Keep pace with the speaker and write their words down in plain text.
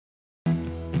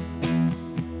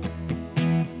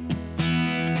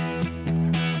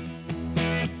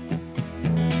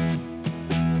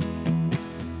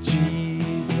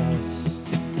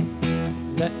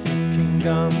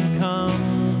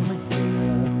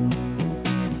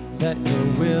Let your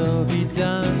will be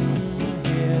done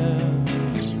here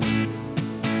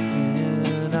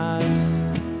in us.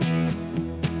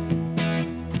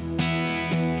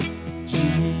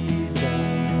 Jesus,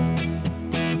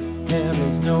 there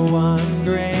is no one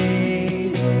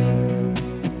greater.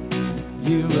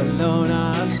 You alone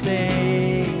are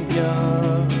Savior.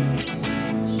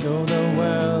 Show the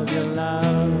world your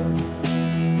love.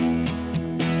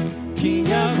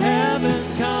 King of heaven,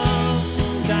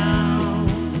 come down.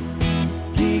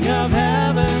 King of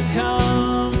heaven,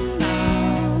 come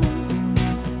now.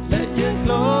 Let your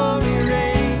glory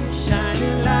reign,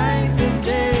 shining like the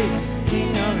day.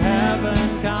 King of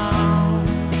heaven, come.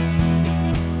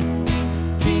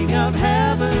 King of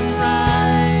heaven,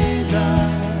 rise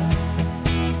up.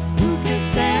 Who can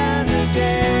stand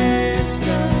against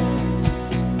us?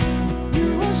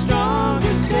 You are strong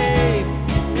to save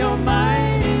in your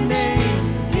mighty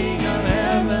name. King of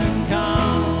heaven,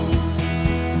 come.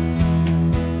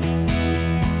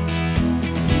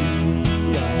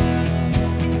 We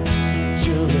are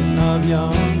children of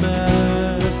your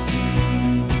mercy,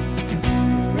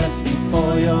 rescued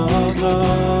for your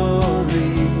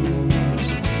glory.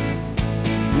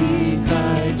 We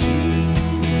cry,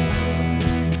 Jesus,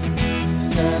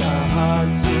 set our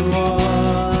hearts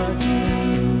towards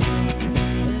you,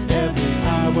 that every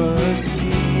eye would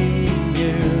see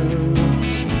you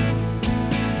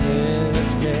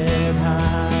lifted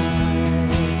high.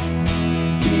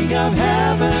 King of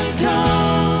heaven,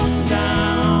 come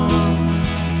down.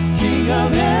 King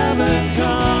of heaven,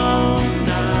 come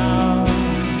now.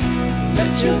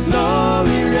 Let your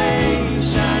glory reign,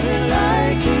 shining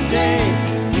like the day.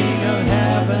 King of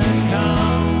heaven,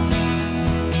 come.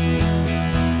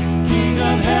 King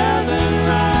of heaven,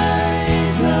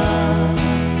 rise up.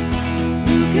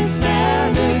 Who can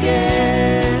stand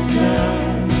against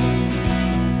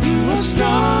us? You are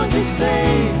strong to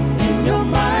save in your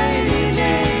mighty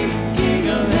name. King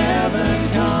of heaven,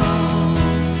 come.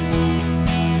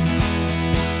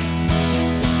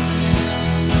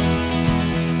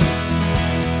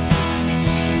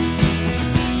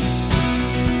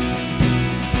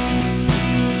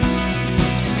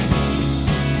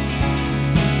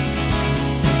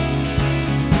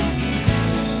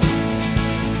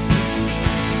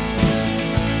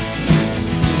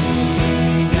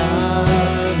 King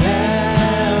of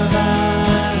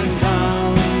heaven,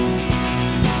 come.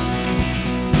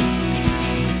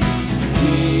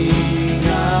 King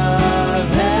of heaven, come. King of heaven,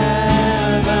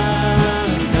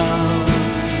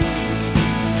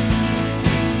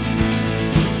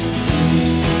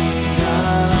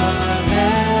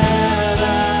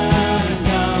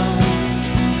 come.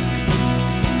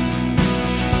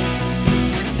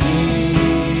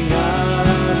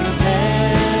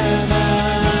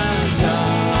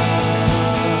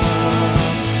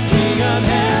 King of heaven, come. King of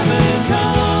heaven,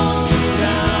 come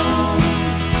down.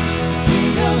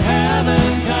 King of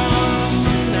heaven, come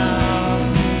now.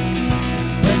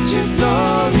 Let your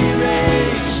glory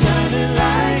reign, shining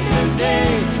like the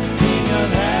day. King of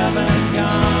heaven,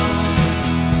 come.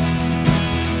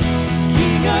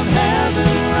 King of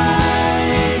heaven,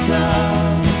 rise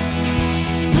up.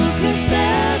 Who can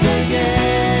stand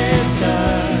against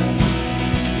us?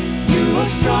 You are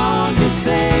strong to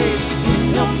save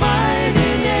in your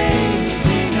mighty name.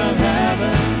 King of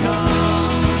heaven, come.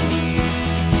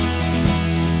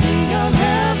 King of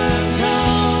heaven,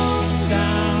 come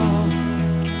down.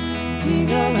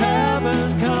 King of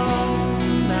heaven,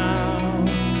 come now.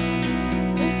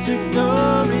 Let your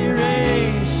glory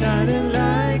reign, shining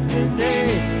like the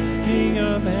day. King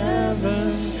of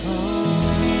heaven, come.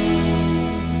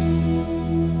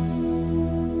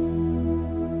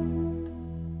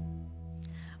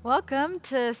 Welcome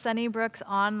to Sunnybrook's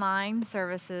online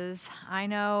services. I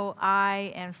know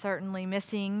I am certainly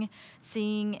missing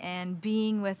seeing and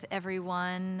being with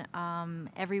everyone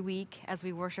every week as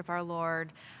we worship our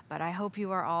Lord, but I hope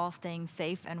you are all staying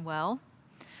safe and well.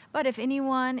 But if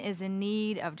anyone is in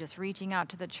need of just reaching out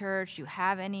to the church, you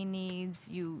have any needs,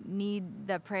 you need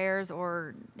the prayers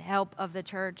or help of the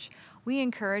church, we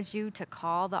encourage you to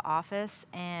call the office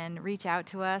and reach out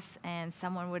to us, and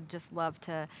someone would just love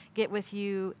to get with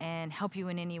you and help you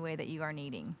in any way that you are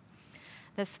needing.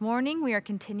 This morning, we are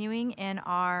continuing in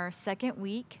our second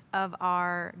week of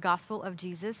our Gospel of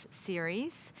Jesus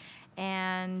series,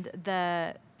 and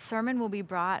the sermon will be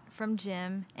brought from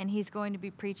Jim, and he's going to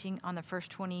be preaching on the first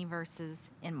 20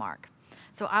 verses in Mark.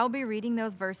 So I'll be reading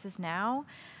those verses now.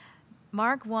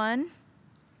 Mark 1,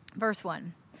 verse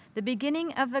 1. The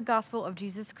beginning of the gospel of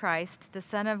Jesus Christ, the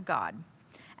Son of God.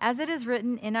 As it is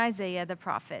written in Isaiah the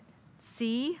prophet,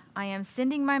 "See, I am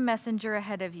sending my messenger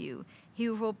ahead of you. He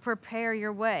will prepare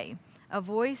your way. a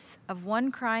voice of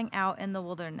one crying out in the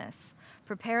wilderness,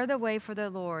 'Prepare the way for the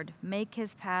Lord, make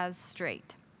his paths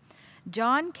straight.'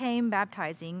 John came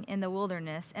baptizing in the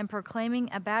wilderness and proclaiming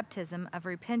a baptism of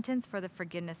repentance for the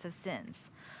forgiveness of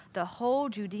sins. The whole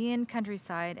Judean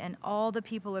countryside and all the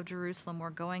people of Jerusalem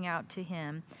were going out to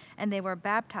him, and they were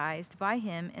baptized by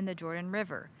him in the Jordan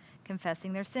River,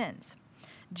 confessing their sins.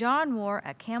 John wore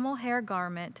a camel hair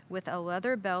garment with a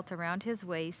leather belt around his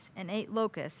waist and ate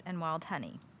locusts and wild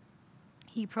honey.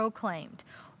 He proclaimed,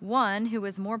 'One who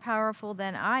is more powerful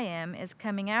than I am is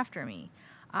coming after me.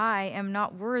 I am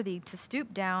not worthy to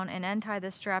stoop down and untie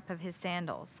the strap of his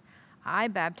sandals. I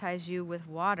baptize you with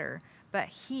water, but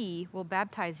he will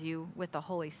baptize you with the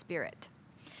Holy Spirit.'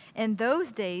 In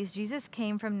those days, Jesus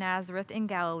came from Nazareth in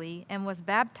Galilee and was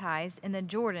baptized in the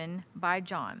Jordan by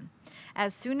John.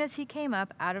 As soon as he came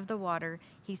up out of the water,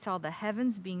 he saw the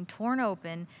heavens being torn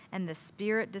open and the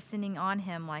Spirit descending on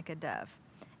him like a dove.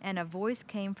 And a voice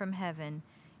came from heaven,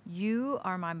 'You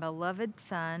are my beloved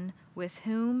Son, with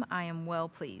whom I am well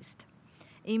pleased.'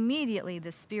 Immediately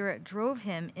the Spirit drove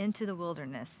him into the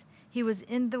wilderness. He was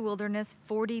in the wilderness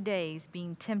 40 days,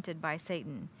 being tempted by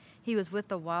Satan. He was with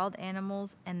the wild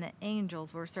animals, and the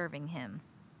angels were serving him.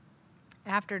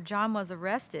 After John was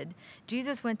arrested,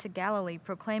 Jesus went to Galilee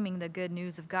proclaiming the good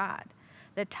news of God.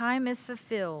 'The time is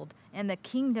fulfilled, and the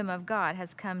kingdom of God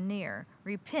has come near.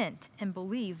 Repent and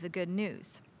believe the good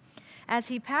news.' As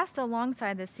he passed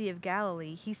alongside the Sea of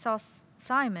Galilee, he saw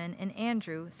Simon and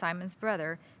Andrew, Simon's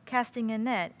brother, casting a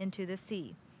net into the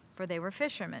sea, for they were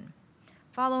fishermen.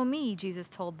 'Follow me,' Jesus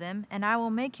told them, 'and I will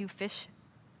make you fish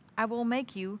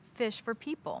for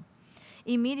people.'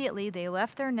 Immediately they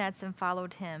left their nets and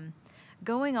followed him.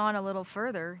 Going on a little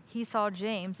further, he saw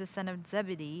James, the son of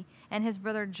Zebedee, and his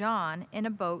brother John in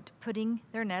a boat putting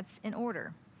their nets in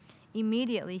order.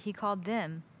 Immediately he called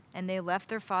them, and they left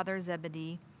their father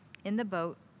Zebedee in the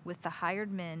boat with the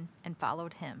hired men and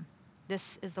followed him."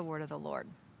 This is the word of the Lord.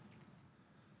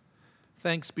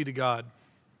 Thanks be to God.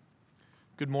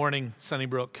 Good morning,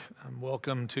 Sunnybrook.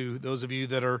 Welcome to those of you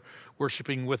that are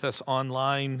worshiping with us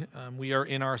online. We are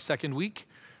in our second week,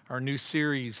 our new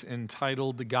series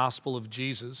entitled The Gospel of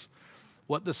Jesus,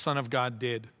 What the Son of God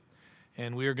Did.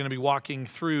 And we are going to be walking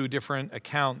through different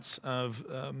accounts of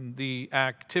the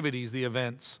activities, the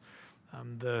events,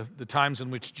 the times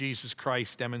in which Jesus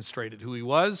Christ demonstrated who he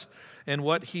was and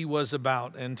what he was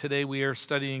about. And today we are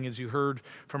studying, as you heard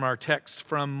from our text,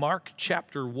 from Mark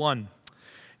chapter 1.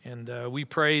 And we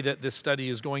pray that this study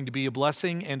is going to be a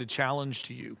blessing and a challenge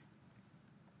to you.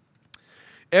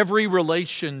 Every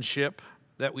relationship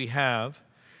that we have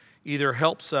either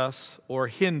helps us or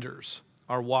hinders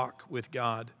our walk with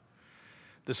God.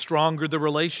 The stronger the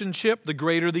relationship, the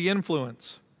greater the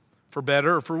influence, for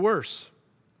better or for worse.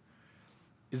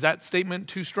 Is that statement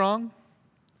too strong?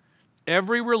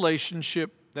 Every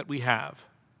relationship that we have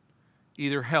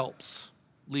either helps,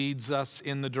 leads us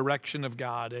in the direction of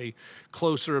God, a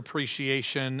closer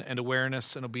appreciation and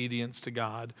awareness and obedience to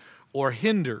God, or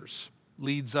hinders,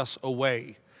 leads us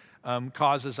away,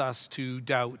 causes us to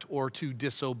doubt or to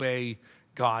disobey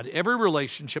God. Every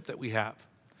relationship that we have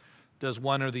does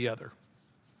one or the other.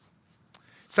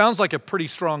 Sounds like a pretty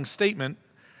strong statement.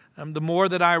 The more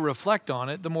that I reflect on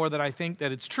it, the more that I think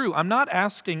that it's true. I'm not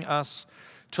asking us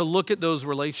to look at those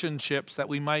relationships that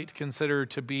we might consider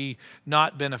to be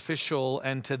not beneficial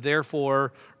and to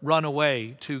therefore run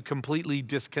away, to completely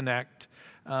disconnect,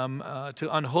 to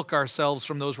unhook ourselves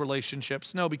from those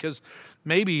relationships. No, because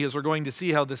maybe as we're going to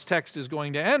see how this text is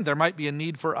going to end, there might be a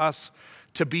need for us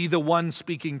to be the one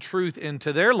speaking truth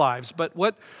into their lives. But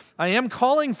what I am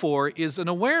calling for is an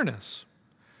awareness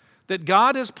that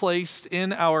God has placed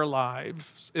in our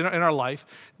lives, in our life,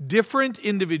 different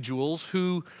individuals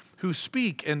who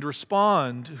speak and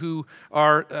respond, who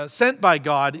are sent by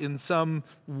God in some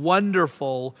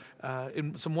wonderful,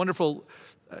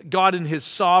 God in his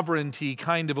sovereignty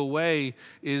kind of a way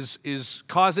is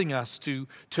causing us to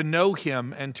know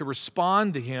him and to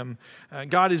respond to him.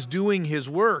 God is doing his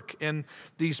work, and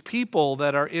these people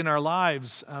that are in our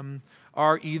lives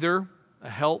are either a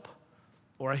help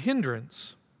or a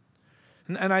hindrance.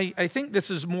 And I think this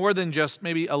is more than just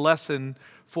maybe a lesson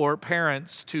for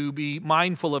parents to be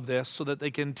mindful of this so that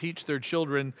they can teach their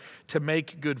children to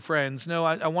make good friends. No,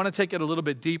 I want to take it a little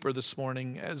bit deeper this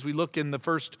morning. As we look in the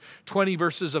first 20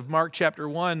 verses of Mark chapter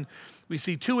 1, we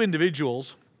see two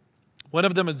individuals. One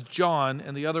of them is John,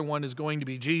 and the other one is going to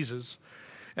be Jesus.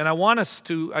 And I want us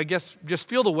to, just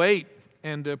feel the weight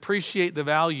and appreciate the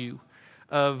value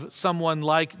of someone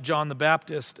like John the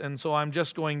Baptist. And so I'm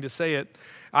just going to say it.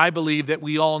 I believe that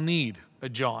we all need a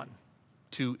John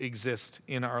to exist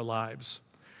in our lives.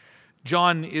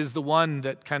 John is the one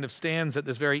that kind of stands at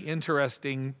this very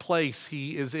interesting place.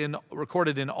 He is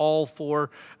recorded in all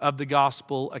 4 of the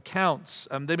gospel accounts.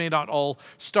 They may not all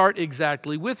start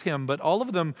exactly with him, but all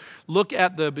of them look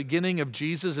at the beginning of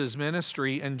Jesus'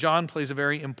 ministry, and John plays a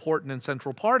very important and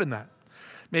central part in that.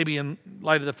 Maybe in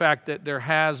light of the fact that there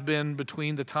has been,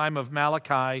 between the time of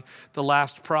Malachi, the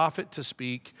last prophet to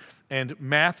speak, and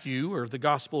Matthew, or the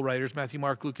gospel writers, Matthew,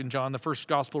 Mark, Luke, and John, the first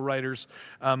gospel writers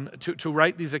to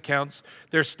write these accounts,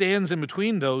 there stands in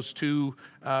between those 2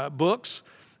 books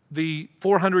the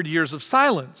 400 years of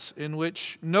silence in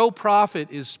which no prophet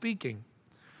is speaking.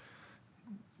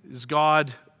 Is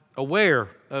God aware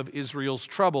of Israel's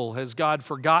trouble? Has God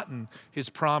forgotten his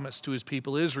promise to his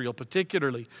people Israel,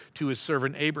 particularly to his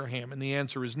servant Abraham? And the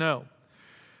answer is no.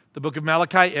 The book of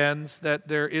Malachi ends that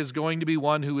there is going to be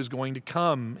one who is going to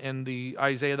come, and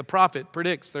Isaiah the prophet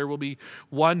predicts there will be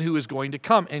one who is going to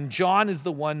come. And John is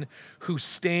the one who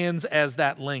stands as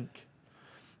that link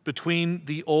between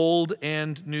the old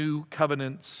and new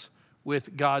covenants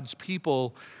with God's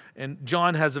people. And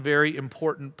John has a very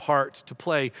important part to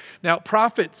play. Now,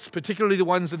 prophets, particularly the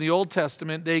ones in the Old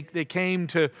Testament, they came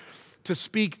to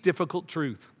speak difficult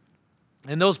truth.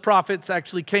 And those prophets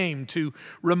actually came to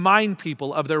remind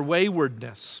people of their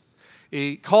waywardness.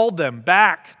 He called them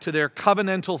back to their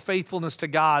covenantal faithfulness to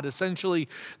God. Essentially,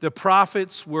 the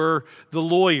prophets were the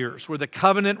lawyers, were the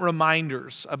covenant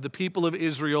reminders of the people of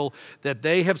Israel that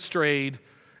they have strayed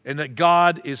and that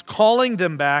God is calling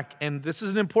them back. And this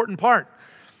is an important part.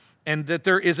 And that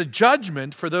there is a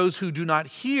judgment for those who do not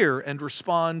hear and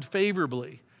respond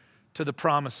favorably to the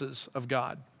promises of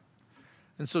God.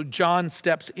 And so John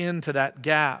steps into that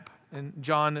gap. And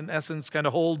John, in essence, kind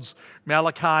of holds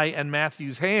Malachi and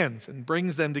Matthew's hands and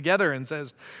brings them together and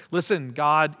says, listen,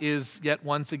 God is yet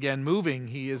once again moving.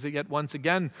 He is yet once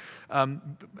again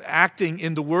acting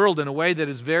in the world in a way that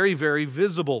is very, very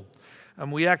visible.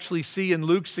 We actually see in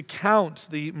Luke's account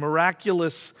the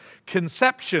miraculous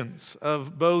conceptions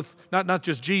of both, not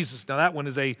just Jesus. Now that one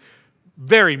is a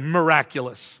very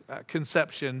miraculous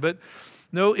conception, but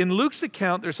no, in Luke's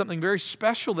account, there's something very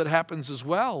special that happens as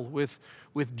well with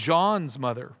John's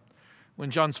mother.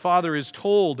 When John's father is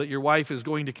told that your wife is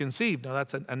going to conceive. Now,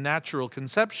 that's a natural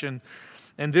conception.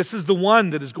 And this is the one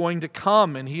that is going to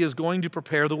come, and he is going to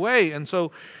prepare the way. And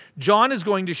so John is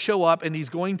going to show up, and he's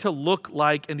going to look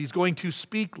like, and he's going to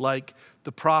speak like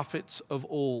the prophets of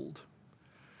old.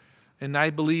 And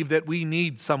I believe that we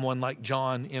need someone like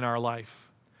John in our life.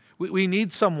 We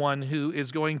need someone who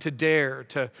is going to dare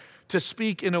to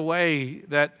speak in a way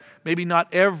that maybe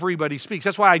not everybody speaks.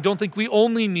 That's why I don't think we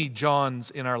only need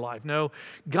Johns in our life. No,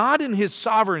 God in his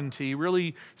sovereignty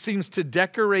really seems to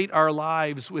decorate our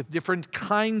lives with different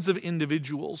kinds of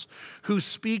individuals who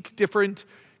speak different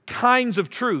kinds of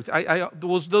truth.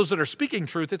 Those that are speaking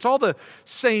truth, it's all the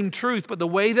same truth, but the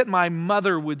way that my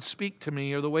mother would speak to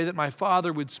me or the way that my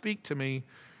father would speak to me,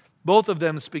 both of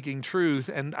them speaking truth,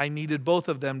 and I needed both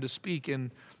of them to speak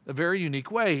in a very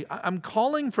unique way. I'm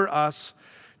calling for us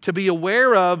to be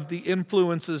aware of the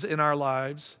influences in our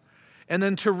lives and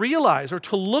then to realize or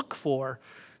to look for,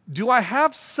 do I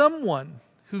have someone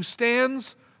who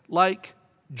stands like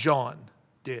John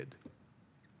did?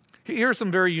 Here are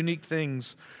some very unique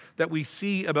things that we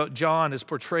see about John as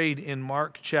portrayed in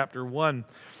Mark chapter 1.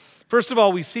 First of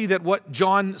all, we see that what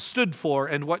John stood for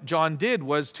and what John did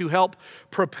was to help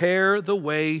prepare the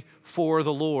way for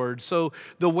the Lord. So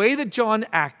the way that John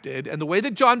acted and the way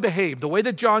that John behaved, the way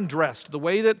that John dressed, the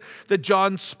way that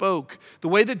John spoke, the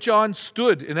way that John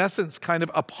stood, in essence, kind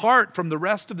of apart from the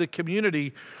rest of the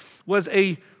community, was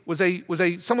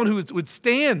someone who would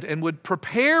stand and would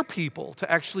prepare people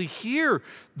to actually hear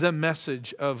the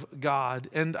message of God.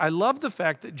 And I love the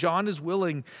fact that John is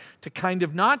willing to kind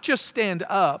of not just stand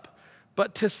up,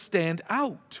 but to stand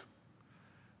out.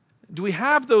 Do we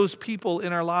have those people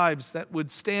in our lives that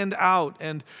would stand out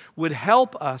and would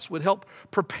help us, would help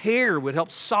prepare, would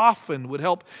help soften, would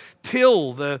help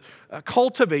till,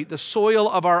 cultivate the soil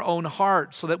of our own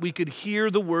heart so that we could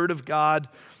hear the word of God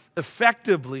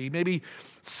effectively? Maybe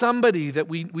somebody that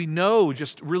we know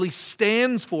just really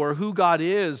stands for who God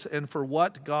is and for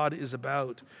what God is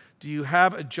about. Do you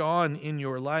have a John in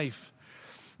your life?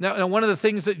 Now one of the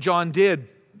things that John did,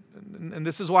 and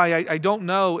this is why I don't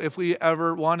know if we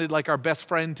ever wanted like our best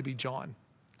friend to be John.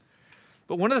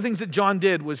 But one of the things that John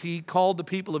did was he called the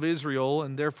people of Israel,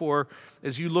 and therefore,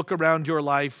 as you look around your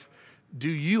life, do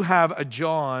you have a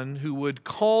John who would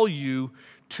call you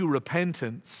to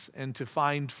repentance and to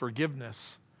find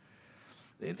forgiveness?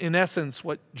 In essence,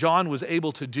 what John was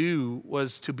able to do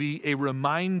was to be a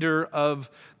reminder of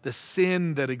the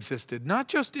sin that existed, not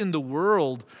just in the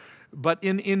world, but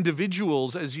in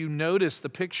individuals, as you notice the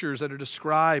pictures that are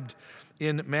described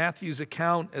in Matthew's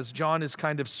account as John is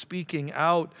kind of speaking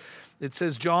out. It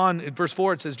says in verse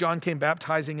 4, it says, John came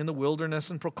baptizing in the wilderness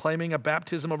and proclaiming a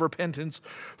baptism of repentance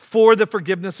for the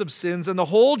forgiveness of sins. And the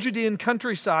whole Judean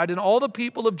countryside and all the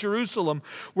people of Jerusalem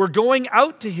were going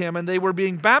out to him, and they were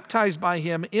being baptized by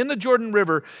him in the Jordan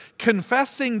River,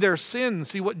 confessing their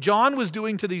sins. See, what John was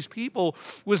doing to these people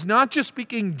was not just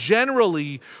speaking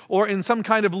generally or in some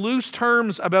kind of loose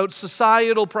terms about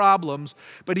societal problems,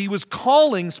 but he was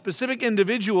calling specific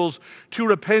individuals to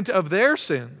repent of their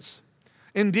sins.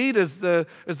 Indeed, as the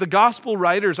gospel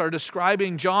writers are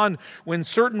describing John, when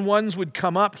certain ones would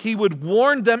come up, he would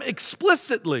warn them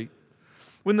explicitly.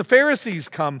 When the Pharisees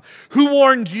come, who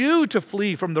warned you to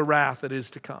flee from the wrath that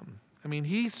is to come? I mean,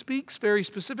 he speaks very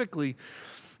specifically.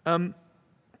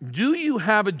 Do you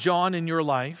have a John in your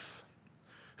life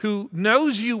who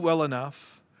knows you well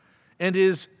enough and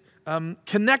is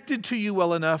connected to you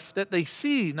well enough that they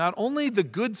see not only the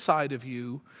good side of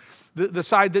you, the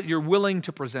side that you're willing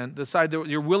to present, the side that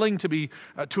you're willing to be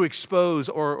to expose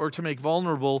or to make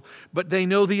vulnerable, but they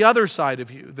know the other side of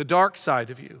you, the dark side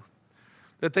of you.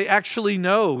 That they actually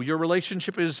know your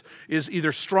relationship is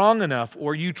either strong enough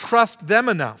or you trust them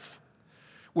enough,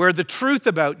 where the truth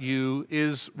about you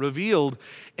is revealed,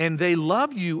 and they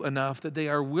love you enough that they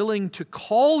are willing to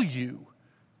call you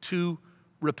to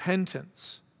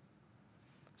repentance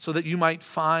so that you might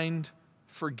find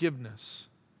forgiveness.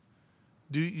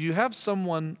 Do you have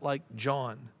someone like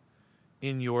John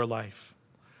in your life?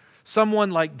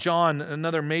 Someone like John,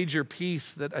 another major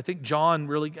piece that I think John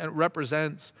really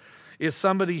represents, is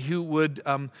somebody who would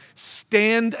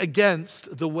stand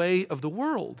against the way of the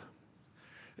world.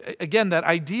 Again, that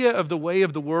idea of the way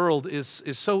of the world is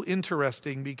so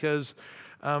interesting because,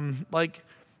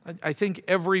 I think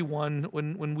everyone,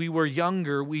 when we were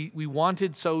younger, we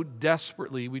wanted so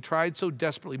desperately, we tried so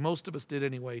desperately, most of us did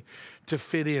anyway, to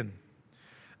fit in.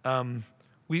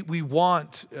 We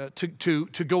want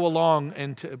to go along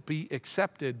and to be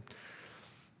accepted.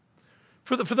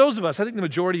 For those of us, I think the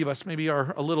majority of us maybe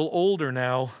are a little older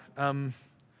now,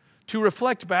 to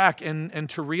reflect back and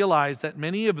to realize that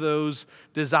many of those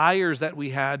desires that we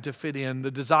had to fit in,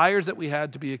 the desires that we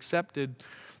had to be accepted,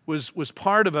 was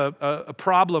part of a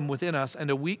problem within us and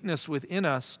a weakness within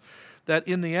us, that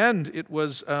in the end it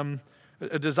was a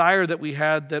desire that we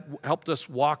had that helped us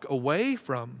walk away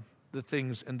from the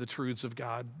things and the truths of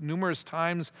God. Numerous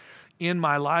times in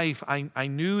my life, I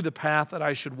knew the path that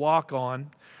I should walk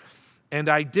on, and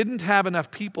I didn't have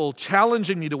enough people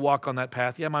challenging me to walk on that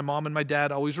path. Yeah, my mom and my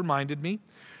dad always reminded me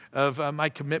of my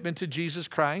commitment to Jesus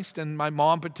Christ, and my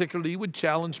mom particularly would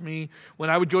challenge me when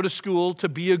I would go to school to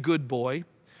be a good boy.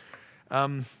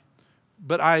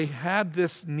 But I had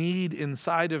this need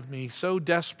inside of me so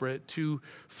desperate to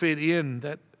fit in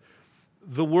that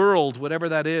the world, whatever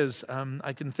that is,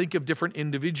 I can think of different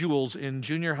individuals in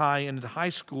junior high and in high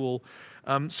school,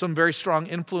 some very strong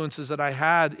influences that I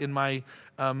had in my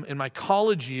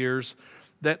college years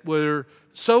that were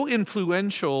so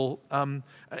influential, and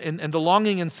the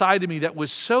longing inside of me that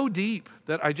was so deep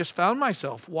that I just found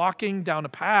myself walking down a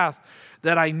path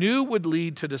that I knew would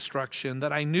lead to destruction,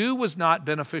 that I knew was not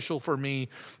beneficial for me,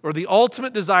 or the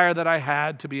ultimate desire that I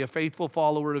had to be a faithful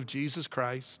follower of Jesus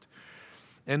Christ.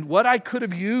 And what I could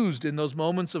have used in those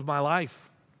moments of my life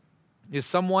is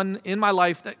someone in my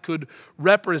life that could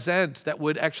represent, that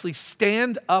would actually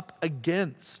stand up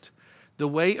against the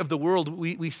way of the world.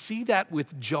 We see that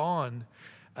with John.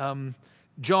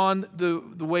 John,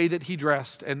 the way that he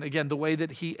dressed, and again, the way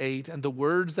that he ate, and the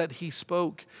words that he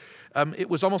spoke, it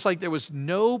was almost like there was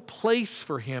no place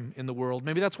for him in the world.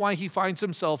 Maybe that's why he finds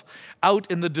himself out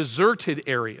in the deserted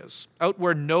areas, out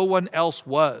where no one else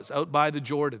was, out by the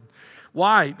Jordan.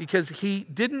 Why? Because he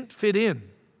didn't fit in.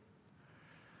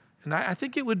 And I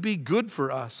think it would be good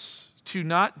for us to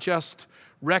not just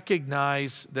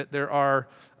recognize that there are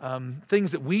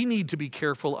things that we need to be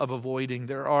careful of avoiding.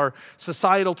 There are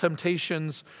societal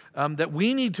temptations that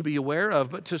we need to be aware of,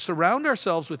 but to surround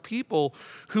ourselves with people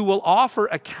who will offer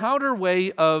a counter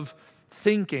way of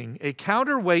thinking, a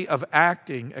counter way of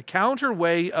acting, a counter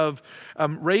way of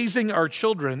raising our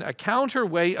children, a counter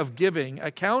way of giving,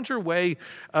 a counter way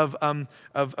of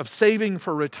saving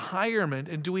for retirement.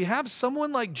 And do we have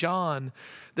someone like John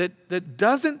that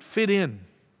doesn't fit in?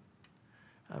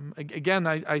 Again,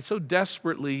 I so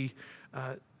desperately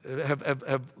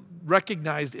have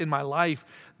recognized in my life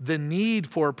the need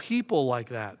for people like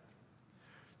that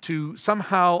to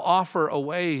somehow offer a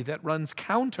way that runs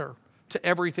counter to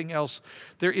everything else.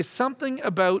 There is something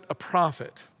about a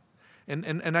prophet, and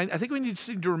I think we need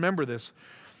to remember this.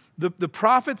 The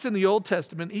prophets in the Old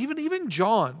Testament, even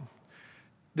John,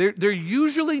 they're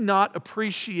usually not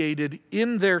appreciated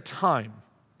in their time.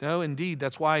 No, indeed,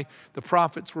 that's why the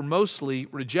prophets were mostly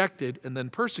rejected and then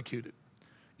persecuted.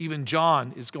 Even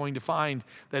John is going to find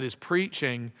that his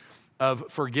preaching of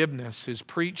forgiveness, his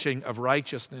preaching of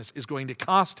righteousness is going to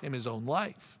cost him his own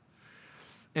life.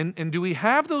 And do we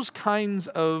have those kinds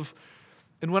of,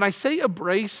 and when I say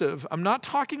abrasive, I'm not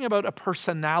talking about a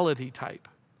personality type.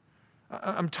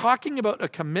 I'm talking about a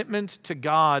commitment to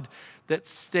God that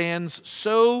stands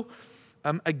so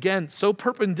so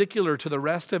perpendicular to the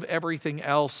rest of everything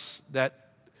else that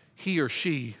he or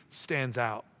she stands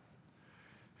out.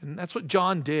 And that's what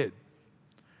John did.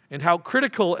 And how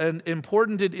critical and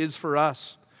important it is for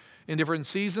us in different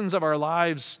seasons of our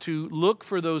lives to look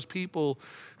for those people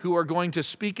who are going to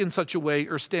speak in such a way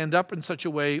or stand up in such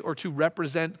a way or to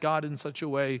represent God in such a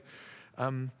way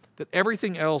that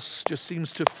everything else just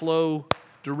seems to flow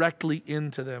directly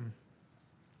into them.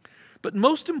 But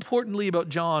most importantly about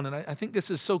John, and I think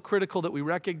this is so critical that we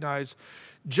recognize,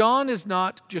 John is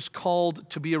not just called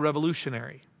to be a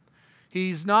revolutionary.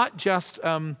 He's not just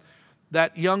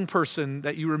that young person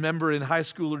that you remember in high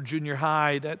school or junior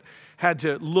high that had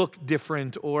to look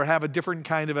different or have a different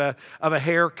kind of a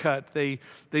haircut. They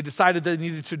decided they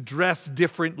needed to dress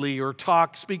differently or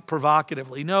speak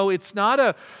provocatively. No, it's not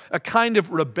a kind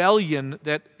of rebellion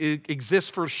that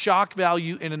exists for shock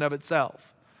value in and of itself.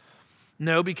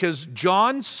 No, because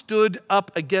John stood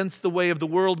up against the way of the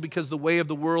world because the way of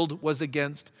the world was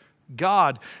against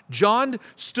God. John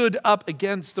stood up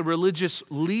against the religious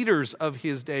leaders of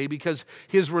his day because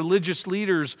his religious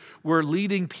leaders were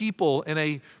leading people in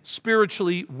a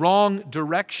spiritually wrong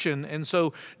direction. And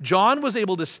so John was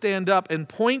able to stand up and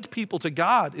point people to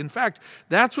God. In fact,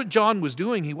 that's what John was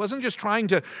doing. He wasn't just trying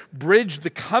to bridge the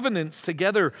covenants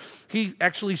together. He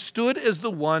actually stood as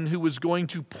the one who was going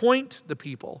to point the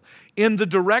people in the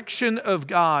direction of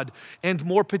God. And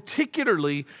more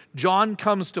particularly, John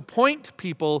comes to point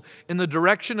people in the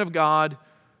direction of God,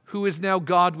 who is now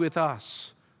God with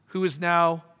us, who is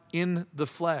now in the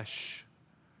flesh.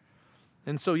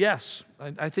 And so, yes,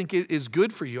 I think it is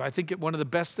good for you. I think one of the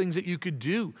best things that you could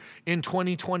do in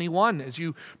 2021 as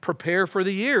you prepare for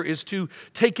the year is to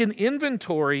take an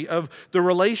inventory of the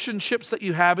relationships that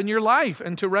you have in your life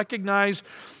and to recognize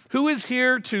who is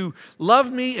here to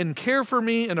love me and care for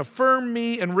me and affirm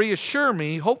me and reassure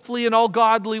me, hopefully in all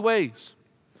godly ways.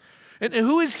 And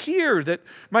who is here that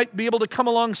might be able to come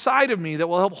alongside of me, that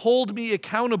will help hold me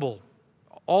accountable.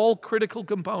 All critical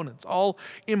components, all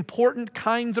important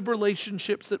kinds of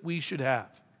relationships that we should have.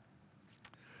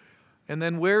 And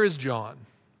then where is John?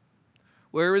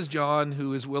 Where is John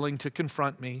who is willing to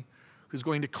confront me, who's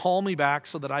going to call me back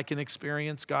so that I can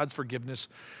experience God's forgiveness?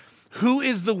 Who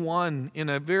is the one in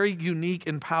a very unique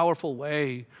and powerful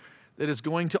way that is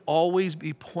going to always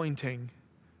be pointing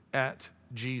at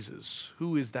Jesus?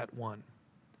 Who is that one?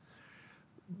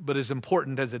 But as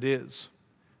important as it is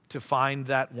to find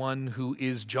that one who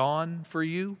is John for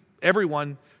you,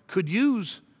 everyone could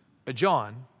use a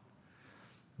John,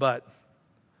 but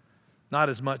not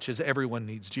as much as everyone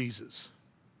needs Jesus.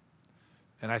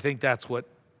 And I think that's what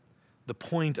the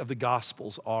point of the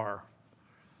Gospels are,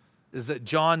 is that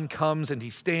John comes and he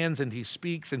stands and he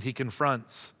speaks and he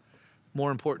confronts.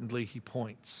 More importantly, he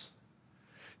points.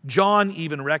 John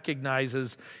even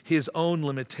recognizes his own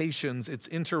limitations. It's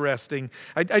interesting.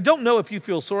 I don't know if you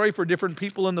feel sorry for different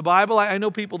people in the Bible. I know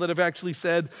people that have actually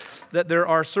said that there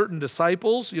are certain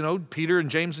disciples, Peter and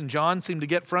James and John seem to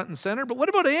get front and center. But what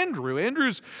about Andrew?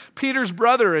 Andrew's Peter's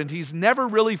brother, and he's never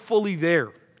really fully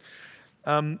there.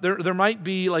 There might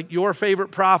be like your favorite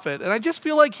prophet, and I just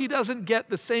feel like he doesn't get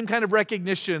the same kind of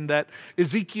recognition that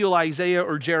Ezekiel, Isaiah,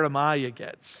 or Jeremiah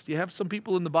gets. Do you have some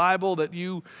people in the Bible that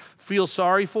you feel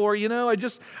sorry for?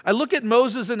 I look at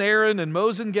Moses and Aaron, and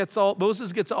Moses gets all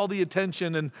the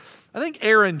attention, and I think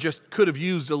Aaron just could have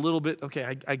used a little bit.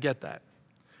 Okay, I get that.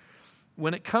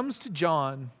 When it comes to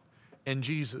John and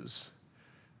Jesus,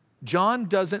 John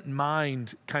doesn't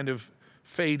mind kind of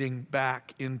fading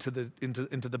back into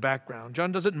the background.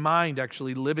 John doesn't mind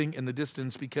actually living in the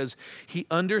distance because he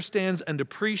understands and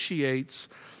appreciates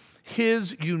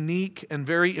his unique and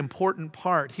very important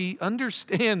part. He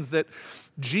understands that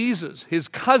Jesus, his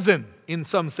cousin in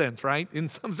some sense, right? In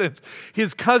some sense,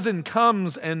 his cousin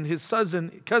comes and his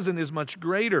cousin is much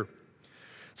greater.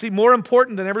 See, more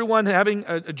important than everyone having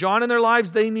a John in their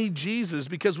lives, they need Jesus,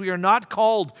 because we are not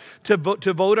called to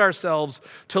vote ourselves,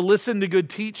 to listen to good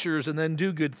teachers and then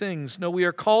do good things. No, we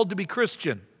are called to be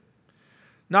Christian,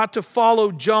 not to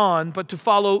follow John, but to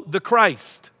follow the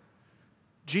Christ,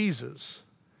 Jesus.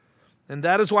 And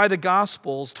that is why the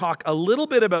Gospels talk a little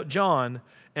bit about John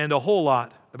and a whole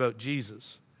lot about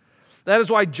Jesus. That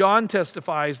is why John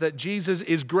testifies that Jesus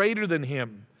is greater than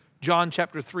him. John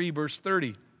chapter 3, verse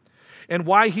 30. And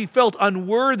why he felt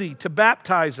unworthy to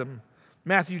baptize him.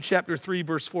 Matthew chapter 3,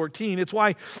 verse 14. It's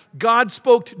why God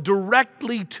spoke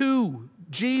directly to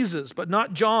Jesus, but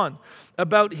not John,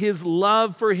 about his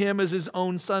love for him as his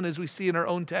own son, as we see in our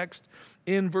own text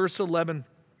in verse 11.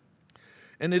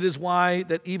 And it is why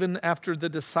that even after the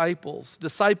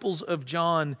disciples of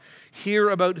John, hear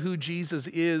about who Jesus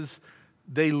is,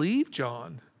 they leave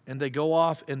John and they go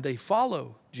off and they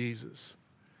follow Jesus.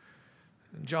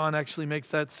 And John actually makes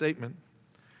that statement.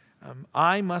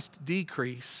 I must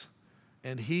decrease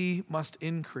and he must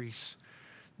increase.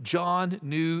 John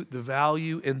knew the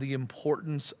value and the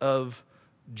importance of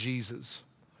Jesus.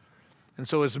 And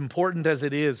so as important as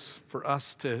it is for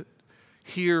us to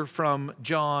hear from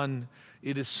John,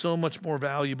 it is so much more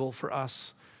valuable for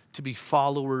us to be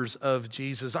followers of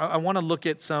Jesus. I want to look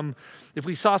at if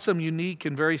we saw some unique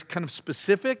and very kind of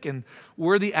specific and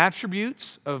worthy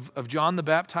attributes of John the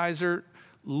Baptizer,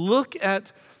 look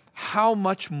at how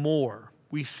much more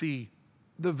we see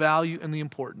the value and the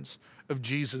importance of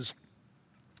Jesus,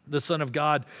 the Son of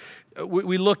God.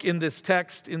 We look in this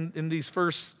text, in these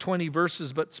first 20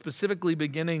 verses, but specifically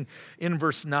beginning in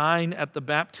verse 9 at the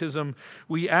baptism,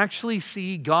 we actually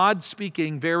see God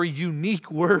speaking very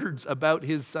unique words about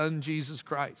his Son, Jesus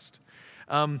Christ.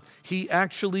 He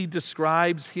actually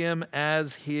describes him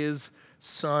as his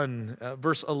Son.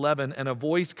 Verse 11, and a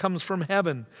voice comes from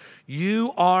heaven.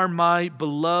 You are my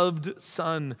beloved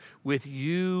Son. With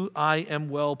you I am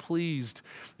well pleased.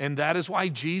 And that is why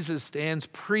Jesus stands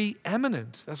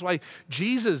preeminent. That's why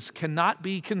Jesus cannot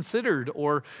be considered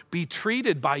or be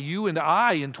treated by you and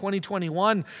I in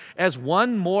 2021 as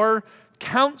one more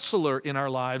counselor in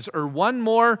our lives, or one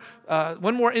more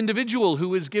individual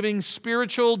who is giving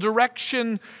spiritual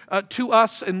direction to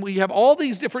us, and we have all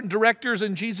these different directors,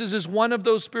 and Jesus is one of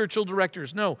those spiritual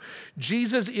directors. No,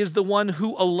 Jesus is the one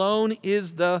who alone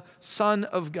is the Son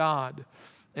of God,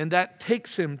 and that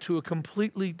takes him to a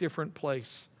completely different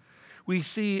place. We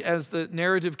see as the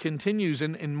narrative continues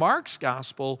in Mark's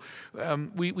gospel,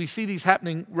 we see these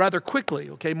happening rather quickly.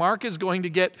 Okay, Mark is going to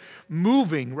get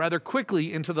moving rather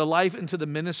quickly into the life, into the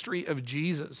ministry of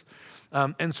Jesus.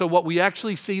 And so what we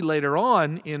actually see later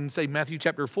on in, say, Matthew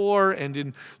chapter 4 and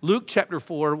in Luke chapter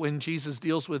 4, when Jesus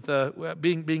deals with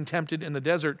being tempted in the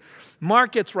desert,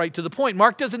 Mark gets right to the point.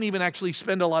 Mark doesn't even actually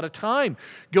spend a lot of time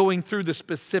going through the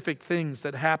specific things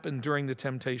that happened during the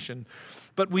temptation.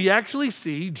 But we actually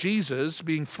see Jesus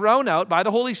being thrown out by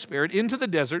the Holy Spirit into the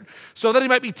desert so that he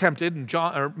might be tempted.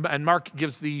 And Mark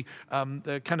gives the kind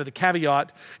of the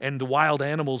caveat, and the wild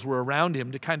animals were around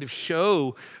him to kind of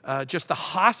show just the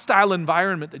hostile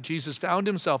environment that Jesus found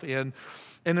himself in.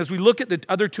 And as we look at the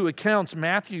other two accounts,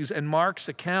 Matthew's and Mark's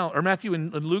account, or Matthew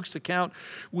and Luke's account,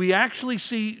 we actually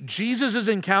see Jesus'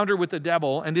 encounter with the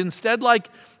devil, and instead, like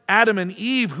Adam and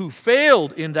Eve who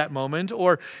failed in that moment,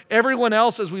 or everyone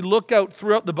else as we look out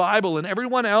throughout the Bible, and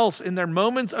everyone else in their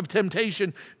moments of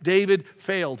temptation, David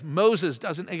failed. Moses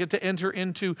doesn't get to enter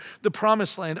into the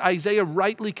promised land. Isaiah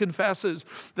rightly confesses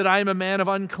that I am a man of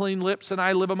unclean lips, and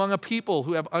I live among a people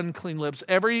who have unclean lips.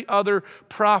 Every other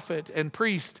prophet and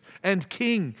priest and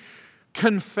king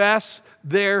confess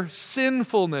their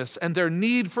sinfulness and their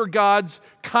need for God's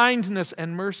kindness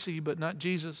and mercy, but not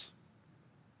Jesus.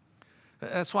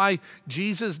 That's why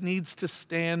Jesus needs to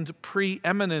stand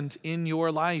preeminent in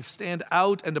your life, stand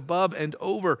out and above and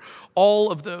over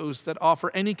all of those that offer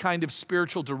any kind of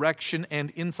spiritual direction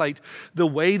and insight. The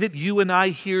way that you and I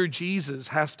hear Jesus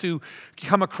has to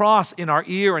come across in our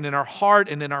ear and in our heart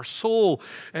and in our soul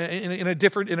in a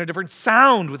different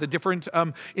sound, with a different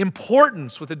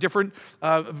importance, with a different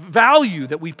value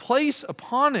that we place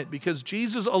upon it, because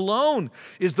Jesus alone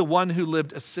is the one who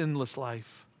lived a sinless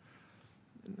life.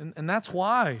 And that's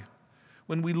why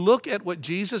when we look at what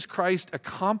Jesus Christ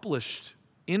accomplished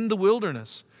in the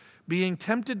wilderness, being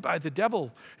tempted by the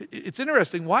devil, it's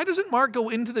interesting. Why doesn't Mark go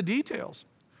into the details?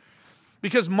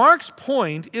 Because Mark's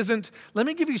point isn't, let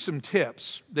me give you some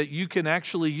tips that you can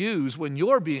actually use when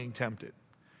you're being tempted.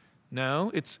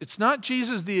 No, it's not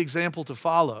Jesus the example to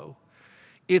follow.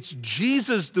 It's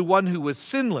Jesus the one who was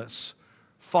sinless.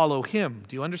 Follow him.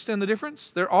 Do you understand the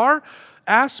difference? There are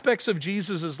aspects of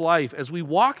Jesus' life as we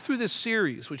walk through this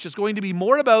series, which is going to be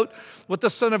more about what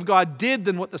the Son of God did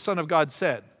than what the Son of God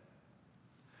said.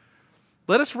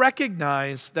 Let us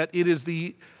recognize that it is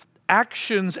the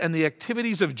actions and the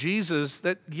activities of Jesus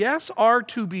that, yes, are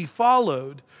to be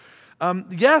followed.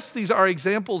 Yes, these are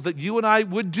examples that you and I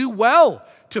would do well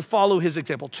to follow his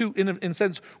example, to, in a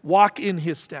sense, walk in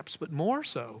his steps, but more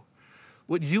so,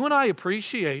 what you and I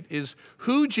appreciate is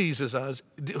who Jesus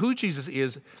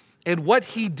is and what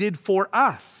he did for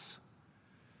us.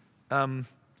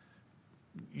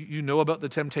 You know about the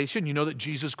temptation. You know that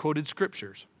Jesus quoted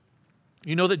scriptures.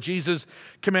 You know that Jesus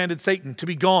commanded Satan to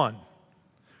be gone.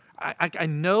 I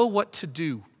know what to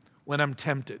do when I'm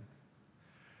tempted.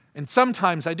 And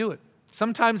sometimes I do it.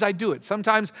 Sometimes I do it.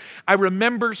 Sometimes I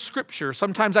remember scripture.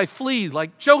 Sometimes I flee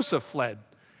like Joseph fled.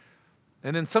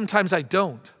 And then sometimes I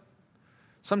don't.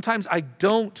 Sometimes I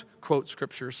don't quote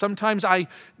scripture. Sometimes I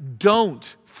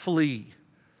don't flee.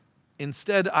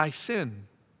 Instead, I sin.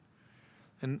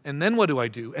 And then what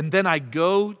do? And then I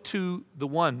go to the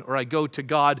one, or I go to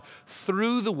God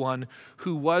through the one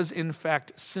who was in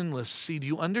fact sinless. See, do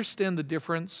you understand the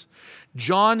difference?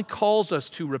 John calls us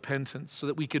to repentance so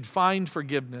that we could find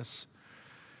forgiveness.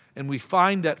 And we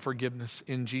find that forgiveness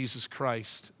in Jesus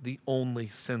Christ, the only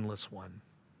sinless one.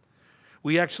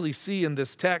 We actually see in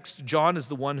this text, John is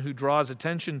the one who draws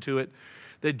attention to it,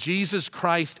 that Jesus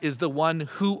Christ is the one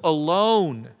who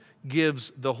alone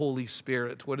gives the Holy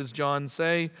Spirit. What does John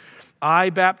say?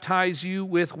 I baptize you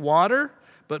with water,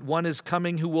 but one is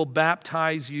coming who will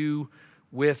baptize you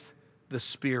with the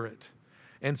Spirit.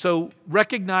 And so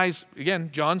recognize, again,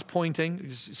 John's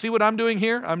pointing. See what I'm doing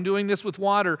here? I'm doing this with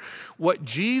water. What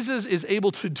Jesus is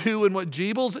able to do and what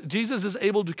Jesus is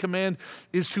able to command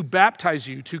is to baptize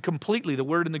you to completely. The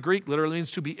word in the Greek literally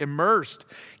means to be immersed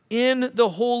in the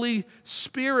Holy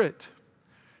Spirit.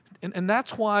 And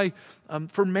that's why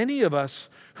for many of us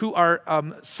who are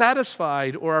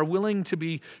satisfied or are willing to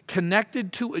be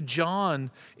connected to a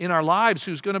John in our lives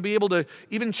who's going to be able to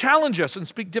even challenge us and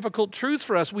speak difficult truths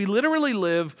for us, we literally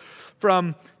live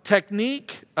from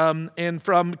technique and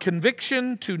from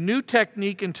conviction to new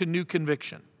technique and to new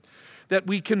conviction. That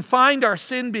we can find our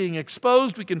sin being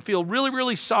exposed. We can feel really,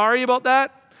 really sorry about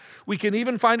that. We can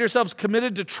even find ourselves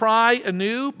committed to try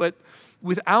anew, but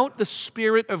without the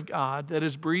Spirit of God that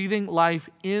is breathing life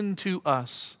into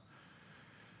us,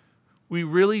 we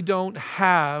really don't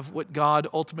have what God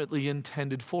ultimately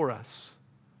intended for us.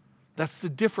 That's the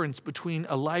difference between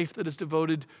a life that is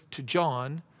devoted to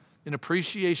John in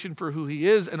appreciation for who he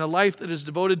is and a life that is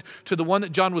devoted to the one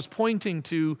that John was pointing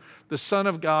to, the Son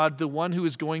of God, the one who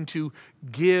is going to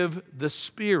give the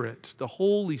Spirit, the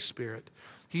Holy Spirit.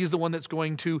 He is the one that's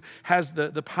going to, has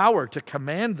the power to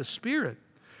command the Spirit.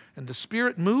 And the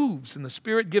Spirit moves, and the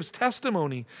Spirit gives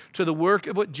testimony to the work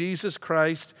of what Jesus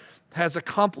Christ has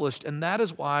accomplished. And that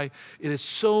is why it is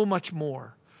so much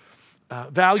more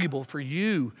valuable for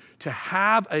you to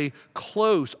have a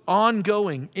close,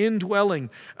 ongoing, indwelling,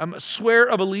 swear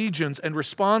of allegiance and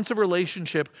responsive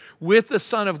relationship with the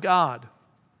Son of God,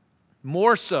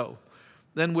 more so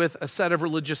than with a set of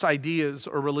religious ideas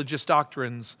or religious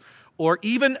doctrines or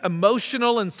even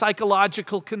emotional and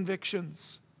psychological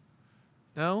convictions.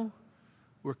 No,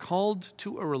 we're called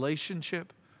to a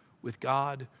relationship with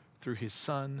God through His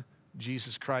Son,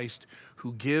 Jesus Christ,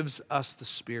 who gives us the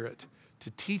Spirit to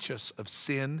teach us of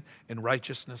sin and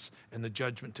righteousness and the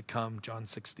judgment to come, John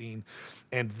 16.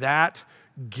 And that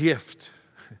gift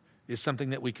is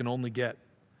something that we can only get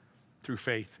through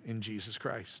faith in Jesus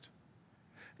Christ.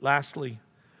 Lastly,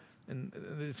 and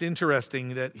it's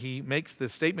interesting that he makes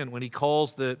this statement when he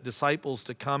calls the disciples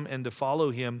to come and to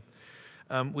follow him.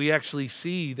 We actually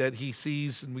see that he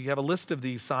sees, and we have a list of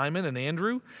these, Simon and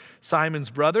Andrew, Simon's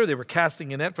brother. They were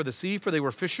casting a net for the sea, for they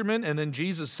were fishermen. And then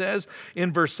Jesus says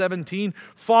in verse 17,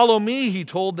 "Follow me," he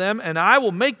told them, "and I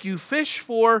will make you fish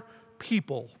for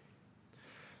people."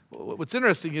 What's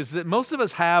interesting is that most of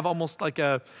us have almost like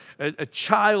a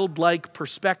childlike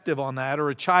perspective on that, or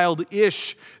a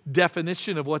childish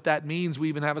definition of what that means. We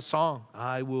even have a song,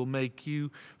 "I will make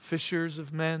you fishers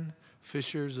of men,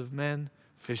 fishers of men,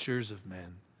 fishers of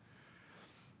men."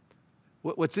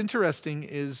 What's interesting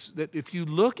is that if you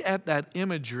look at that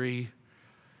imagery,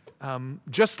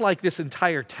 just like this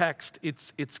entire text,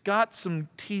 it's got some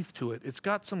teeth to it. It's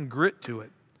got some grit to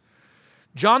it.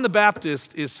 John the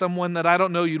Baptist is someone that I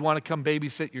don't know you'd want to come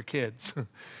babysit your kids.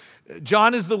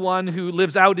 John is the one who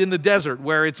lives out in the desert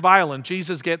where it's violent.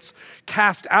 Jesus gets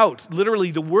cast out.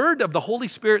 Literally, the word of the Holy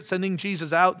Spirit sending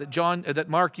Jesus out that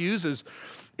Mark uses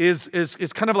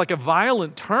is kind of like a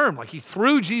violent term. Like he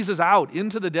threw Jesus out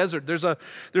into the desert. There's a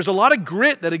lot of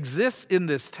grit that exists in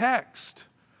this text.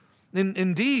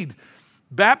 Indeed,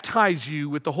 baptize you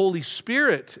with the Holy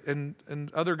Spirit, and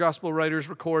other gospel writers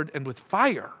record, and with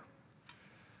fire.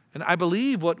 And I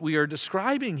believe what we are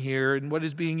describing here and what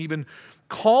is being even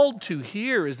called to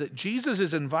here is that Jesus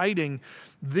is inviting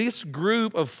this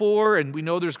group of 4, and we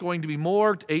know there's going to be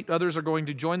more, 8 others are going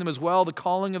to join them as well, the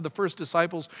calling of the first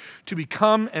disciples to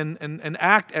become and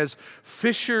act as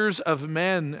fishers of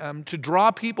men. To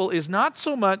draw people is not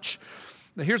so much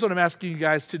Now, here's what I'm asking you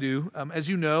guys to do. As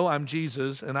you know, I'm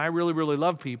Jesus, and I really, really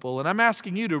love people. And I'm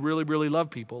asking you to really, really love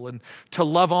people and to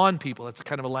love on people. That's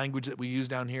kind of a language that we use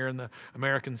down here in the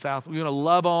American South. We're going to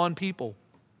love on people.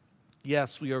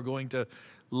 Yes, we are going to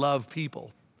love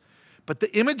people. But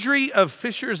the imagery of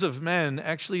fishers of men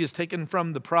actually is taken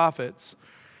from the prophets.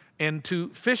 And to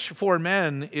fish for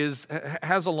men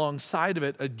has alongside of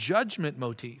it a judgment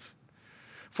motif.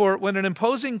 For when an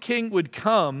imposing king would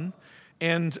come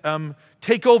and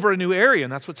take over a new area,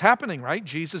 and that's what's happening, right?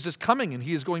 Jesus is coming, and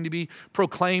he is going to be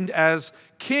proclaimed as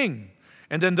king.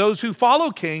 And then those who follow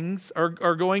kings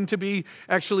are going to be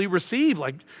actually receive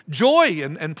like joy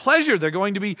and pleasure. They're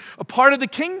going to be a part of the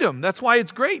kingdom. That's why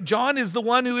it's great. John is the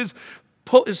one who is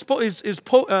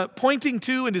pointing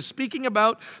to and is speaking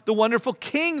about the wonderful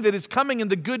king that is coming and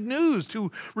the good news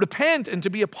to repent and to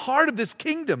be a part of this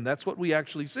kingdom. That's what we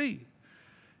actually see.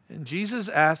 And Jesus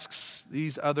asks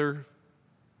these other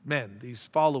men, these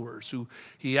followers, who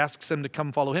he asks them to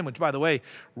come follow him, which, by the way,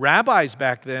 rabbis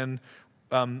back then,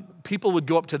 people would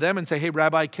go up to them and say, hey,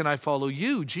 Rabbi, can I follow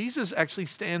you? Jesus actually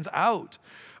stands out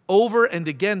over and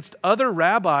against other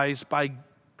rabbis by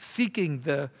seeking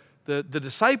the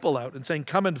disciple out and saying,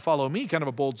 come and follow me, kind of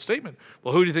a bold statement.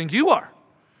 Well, who do you think you are?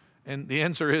 And the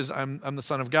answer is, I'm the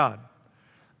Son of God.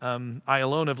 I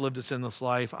alone have lived a sinless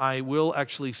life. I will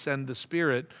actually send the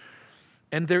Spirit.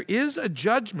 And there is a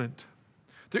judgment.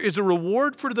 There is a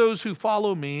reward for those who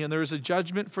follow me, and there is a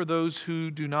judgment for those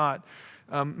who do not.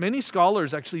 Many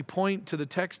scholars actually point to the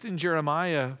text in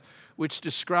Jeremiah, which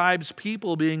describes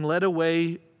people being led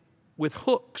away with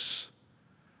hooks,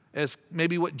 as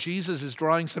maybe what Jesus is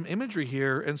drawing some imagery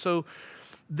here. And so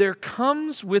there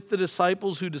comes with the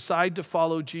disciples who decide to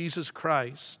follow Jesus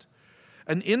Christ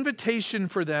an invitation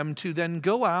for them to then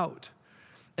go out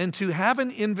and to have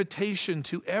an invitation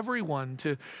to everyone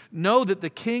to know that the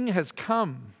King has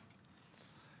come.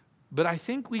 But I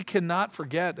think we cannot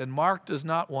forget, and Mark does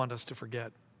not want us to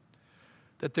forget,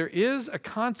 that there is a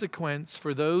consequence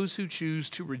for those who choose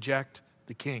to reject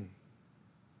the King.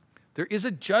 There is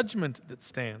a judgment that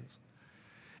stands.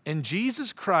 And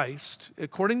Jesus Christ,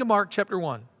 according to Mark chapter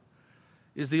 1,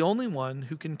 is the only one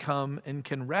who can come and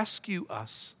can rescue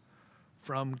us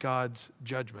from God's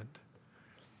judgment.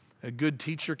 A good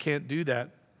teacher can't do that.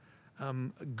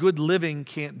 Good living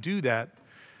can't do that.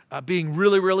 Being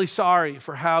really, really sorry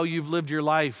for how you've lived your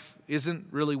life isn't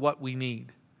really what we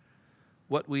need.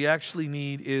 What we actually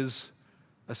need is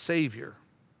a Savior.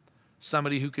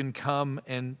 Somebody who can come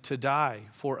and to die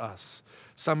for us.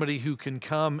 Somebody who can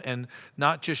come and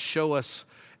not just show us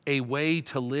a way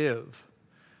to live,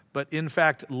 but in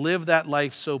fact live that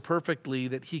life so perfectly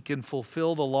that he can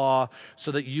fulfill the law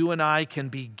so that you and I can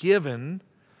be given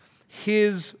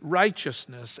his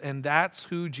righteousness. And that's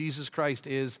who Jesus Christ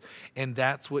is, and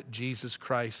that's what Jesus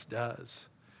Christ does.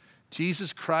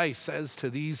 Jesus Christ says to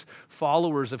these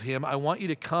followers of him, I want you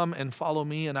to come and follow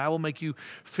me, and I will make you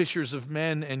fishers of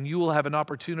men, and you will have an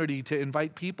opportunity to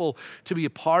invite people to be a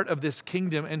part of this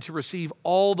kingdom and to receive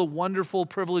all the wonderful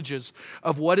privileges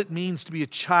of what it means to be a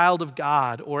child of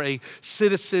God or a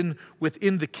citizen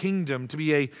within the kingdom, to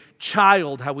be a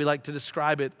child, how we like to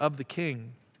describe it, of the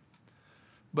King.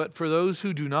 But for those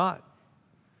who do not,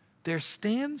 there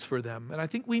stands for them, and I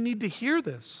think we need to hear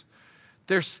this,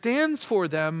 there stands for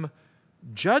them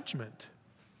judgment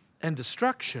and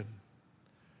destruction.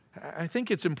 I think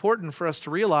it's important for us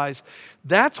to realize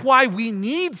that's why we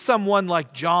need someone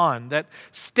like John that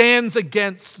stands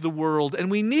against the world.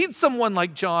 And we need someone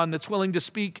like John that's willing to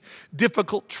speak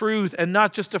difficult truth and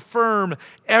not just affirm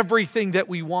everything that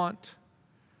we want.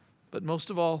 But most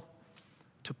of all,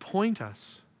 to point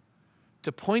us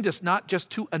not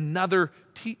just to another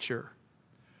teacher,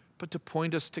 but to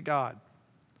point us to God.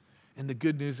 And the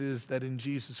good news is that in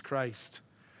Jesus Christ,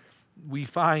 we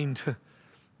find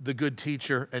the good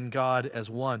teacher and God as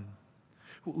one.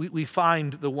 We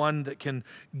find the one that can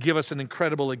give us an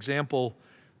incredible example.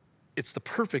 It's the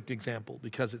perfect example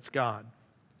because it's God.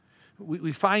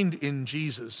 We find in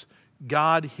Jesus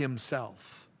God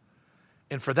himself.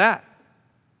 And for that,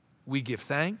 we give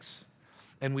thanks.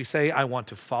 And we say, I want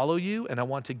to follow you, and I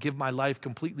want to give my life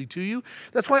completely to you.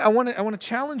 That's why I want to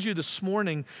challenge you this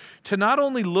morning to not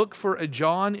only look for a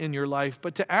John in your life,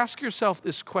 but to ask yourself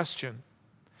this question.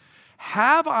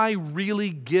 Have I really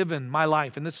given my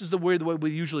life? And this is the way we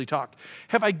usually talk.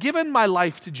 Have I given my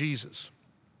life to Jesus?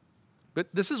 But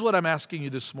this is what I'm asking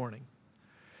you this morning.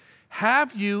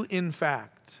 Have you, in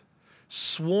fact,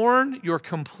 sworn your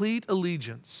complete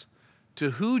allegiance to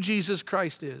who Jesus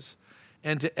Christ is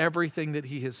and to everything that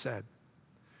he has said?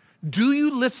 Do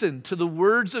you listen to the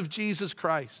words of Jesus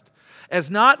Christ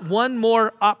as not one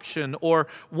more option or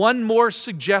one more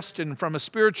suggestion from a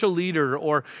spiritual leader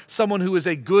or someone who is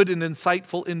a good and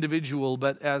insightful individual,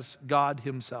 but as God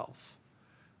himself?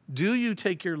 Do you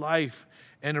take your life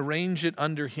and arrange it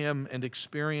under him and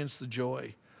experience the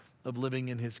joy of living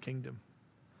in his kingdom?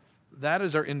 That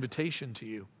is our invitation to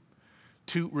you,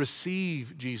 to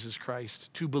receive Jesus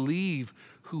Christ, to believe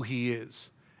who he is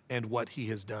and what he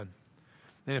has done.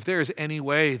 And if there is any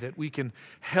way that we can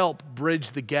help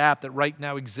bridge the gap that right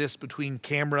now exists between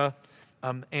camera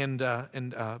and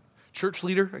church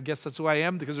leader, I guess that's who I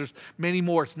am, because there's many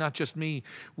more. It's not just me.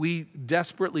 We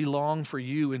desperately long for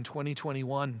you in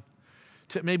 2021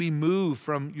 to maybe move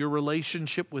from your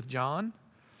relationship with John,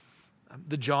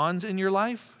 the Johns in your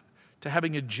life, to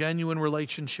having a genuine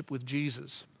relationship with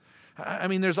Jesus. I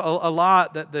mean, there's a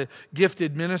lot that the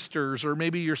gifted ministers or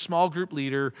maybe your small group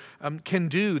leader can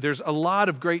do. There's a lot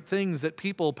of great things that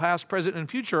people, past, present, and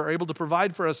future, are able to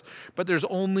provide for us, but there's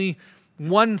only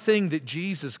one thing that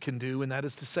Jesus can do, and that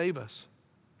is to save us.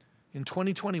 In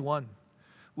 2021,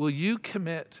 will you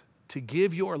commit to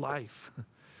give your life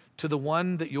to the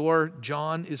one that your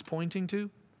John is pointing to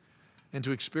and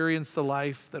to experience the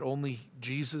life that only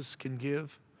Jesus can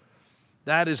give?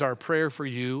 That is our prayer for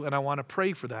you, and I want to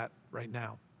pray for that right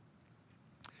now.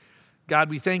 God,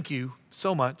 we thank you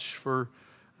so much for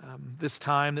this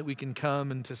time that we can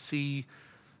come and to see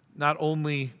not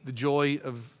only the joy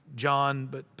of John,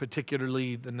 but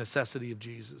particularly the necessity of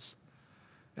Jesus.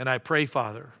 And I pray,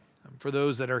 Father, for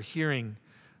those that are hearing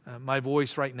my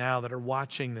voice right now, that are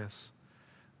watching this,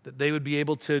 that they would be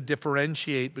able to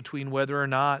differentiate between whether or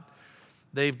not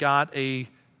they've got a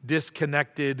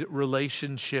disconnected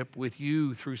relationship with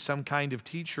you through some kind of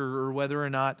teacher, or whether or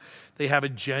not they have a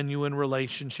genuine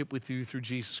relationship with you through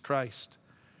Jesus Christ.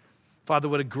 Father,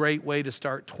 what a great way to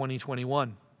start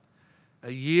 2021,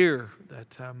 a year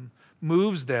that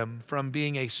moves them from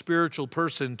being a spiritual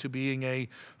person to being a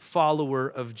follower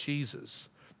of Jesus,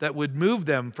 that would move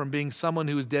them from being someone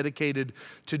who is dedicated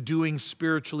to doing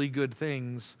spiritually good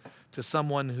things to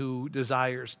someone who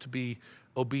desires to be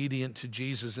obedient to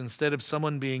Jesus, instead of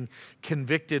someone being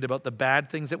convicted about the bad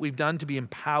things that we've done, to be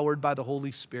empowered by the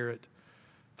Holy Spirit,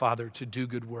 Father, to do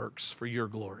good works for your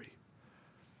glory.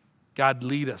 God,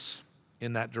 lead us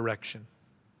in that direction.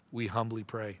 We humbly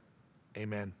pray.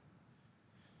 Amen.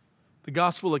 The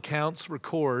gospel accounts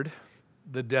record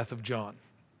the death of John,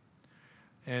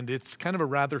 and it's kind of a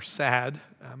rather sad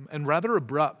and rather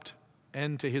abrupt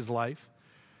end to his life.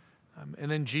 And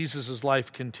then Jesus'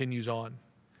 life continues on.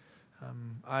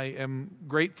 I am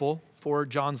grateful for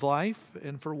John's life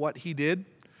and for what he did.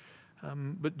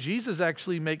 But Jesus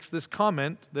actually makes this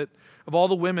comment that of all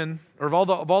the women, or of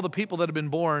all the people that have been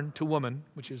born to woman,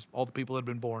 which is all the people that have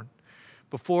been born,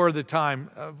 before the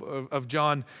time of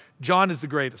John, John is the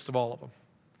greatest of all of them.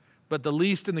 But the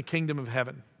least in the kingdom of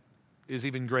heaven is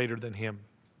even greater than him.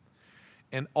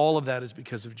 And all of that is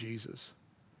because of Jesus.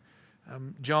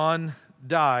 John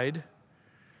died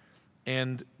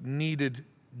and needed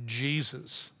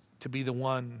Jesus to be the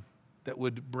one that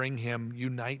would bring him,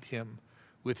 unite him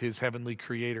with his heavenly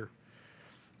creator.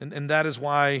 And that is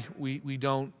why we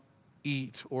don't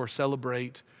eat or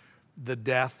celebrate the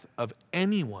death of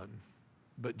anyone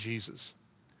but Jesus.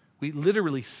 We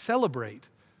literally celebrate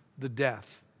the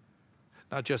death,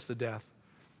 not just the death,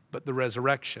 but the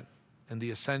resurrection and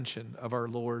the ascension of our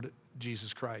Lord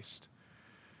Jesus Christ.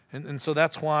 And so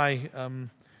that's why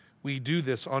we do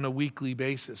this on a weekly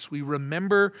basis. We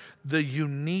remember the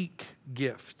unique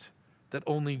gift that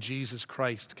only Jesus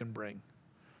Christ can bring.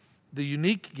 The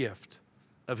unique gift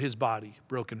of his body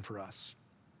broken for us.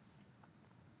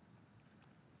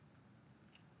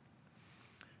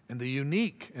 And the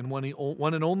unique and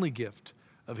one and only gift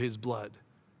of his blood,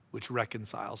 which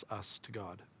reconciles us to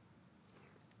God.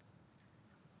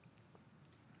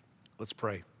 Let's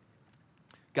pray.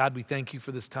 God, we thank you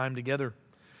for this time together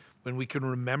when we can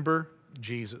remember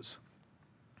Jesus,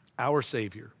 our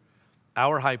Savior,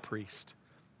 our high priest,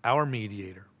 our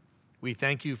mediator. We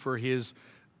thank you for his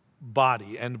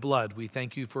body and blood. We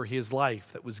thank you for his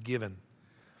life that was given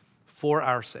for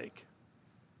our sake.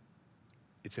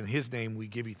 It's in his name we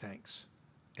give you thanks.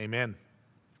 Amen.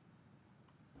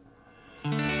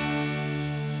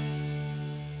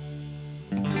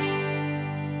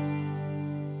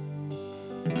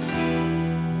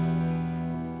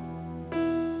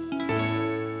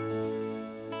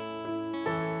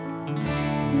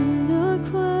 In the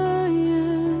quiet,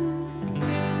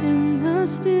 in the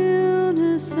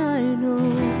stillness, I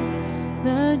know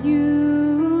that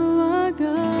you are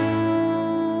God.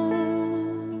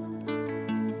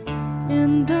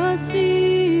 In the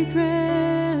secret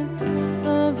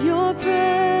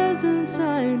presence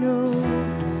I know,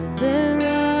 there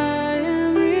I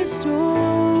am restored.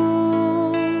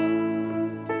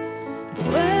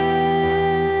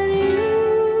 When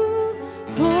you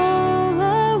call,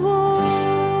 I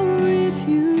won't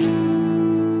refuse.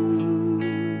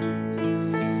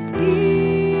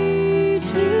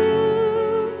 Each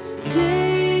new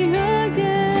day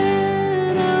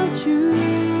again I'll choose.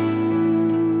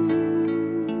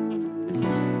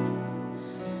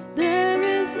 There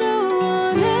is no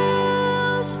one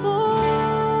else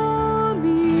for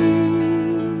me,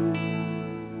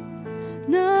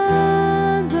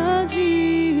 none but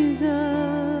Jesus,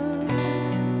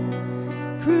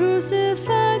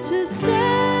 crucified to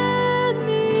set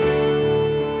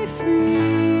me free.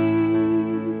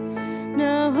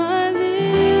 Now I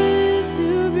live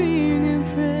to bring Him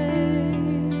praise.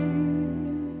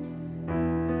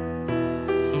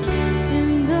 In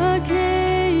the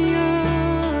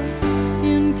chaos,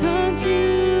 in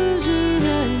confusion, I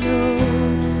know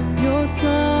You're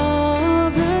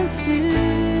sovereign still.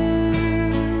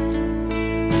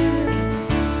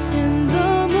 In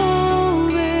the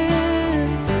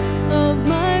moment of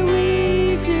my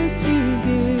weakness, You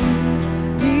give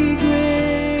me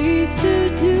grace to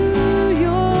do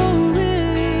Your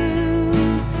will.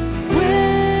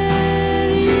 When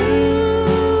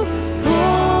You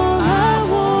call, I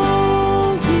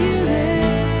won't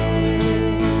delay.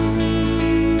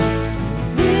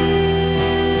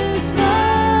 This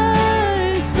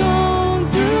my song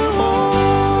through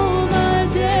all my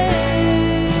days.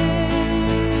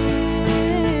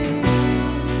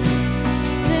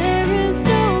 There is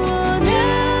no one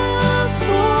else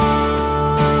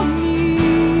for me,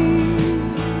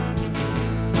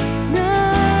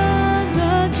 none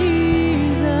but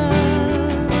Jesus,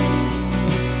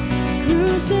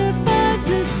 crucified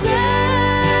to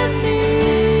set me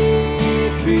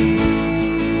free.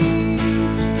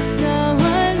 Now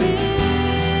I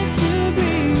live to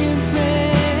bring Him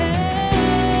praise.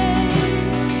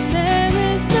 There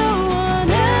is no one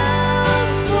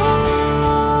else for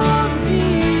me,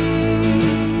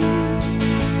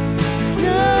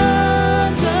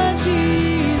 none but Jesus,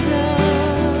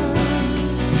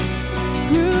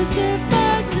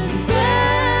 crucified to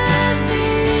set me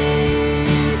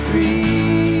free.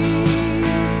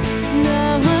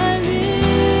 Now I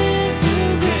live to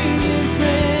bring Him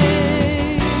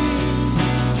praise.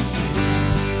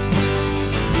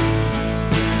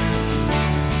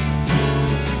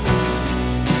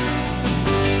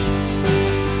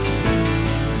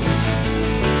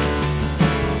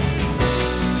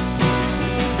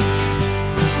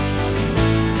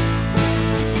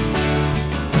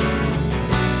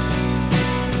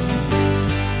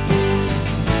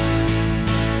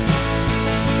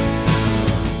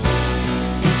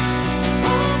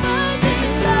 All my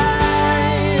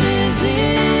delight is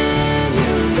in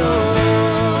You,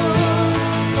 Lord.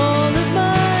 All of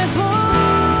my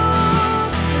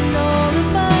hope and all of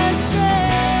my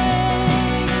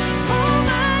strength. All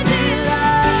my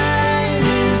delight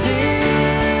is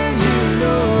in You,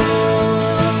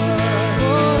 Lord,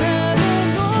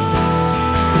 forevermore.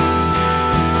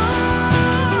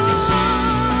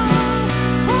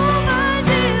 All my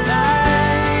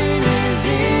delight is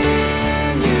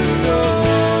in You,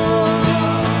 Lord.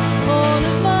 All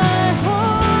of my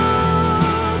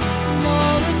hope and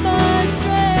all of my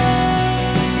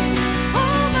strength.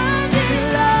 All my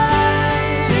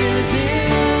delight is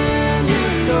in You,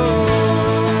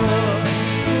 Lord,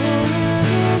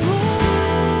 forevermore.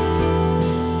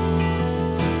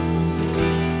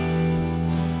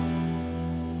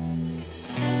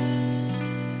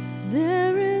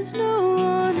 There is no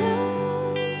one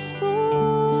else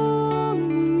for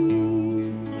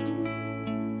me,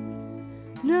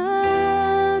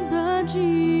 none but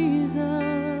Jesus,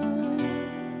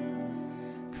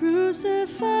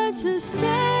 crucified to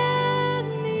set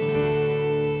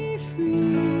me free.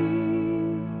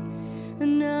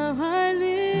 And now I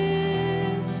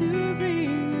live to bring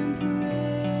Him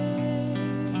praise.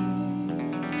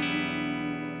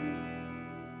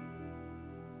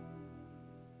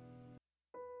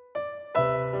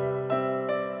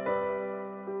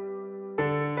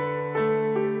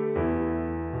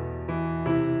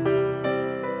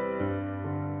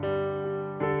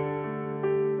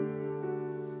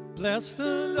 Bless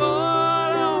the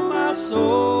Lord, oh my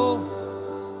soul,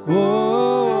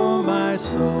 oh my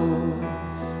soul.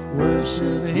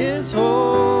 Worship His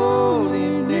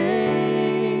holy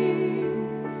name.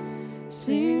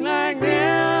 Sing like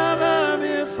never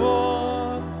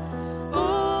before,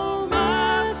 oh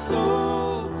my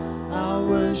soul. I'll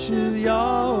worship Your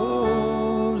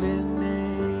holy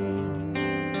name.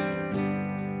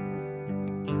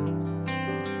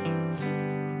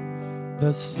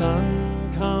 The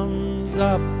sun comes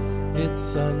up,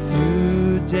 it's a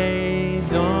new day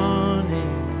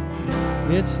dawning.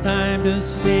 It's time to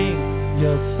sing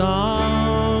your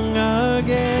song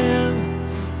again.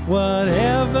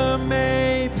 Whatever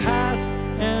may pass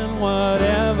and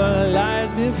whatever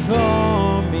lies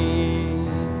before me,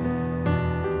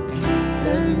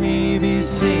 let me be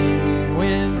singing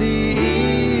when the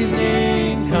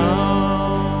evening comes.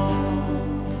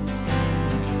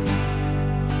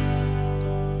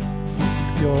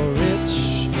 You're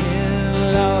rich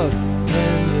in love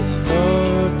and you're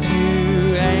slow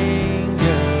to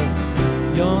anger.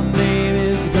 Your name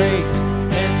is great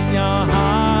and your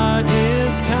heart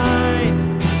is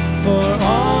kind. For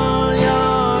all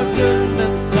your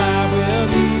goodness I will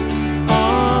keep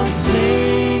on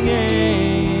singing.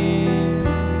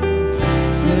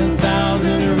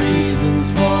 10,000 reasons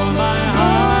for my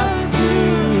heart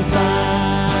to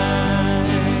find.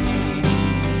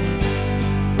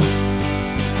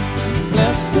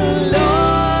 Bless the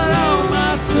Lord, oh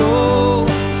my soul,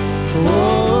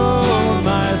 oh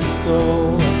my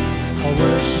soul. I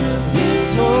worship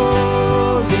His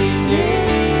holy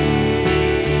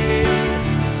name.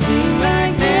 Sing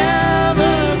like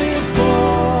never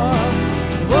before,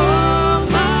 oh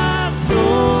my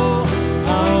soul.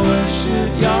 I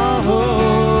worship Your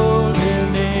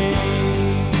holy name.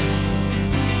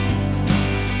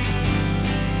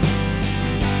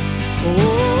 Oh,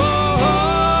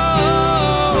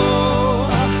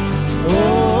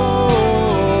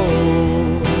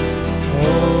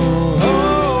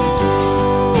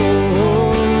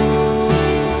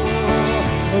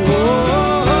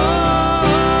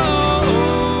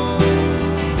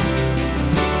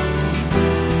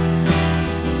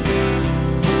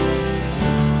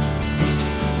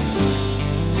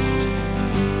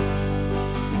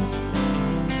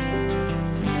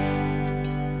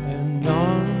 and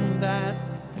on that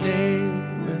day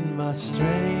when my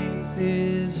strength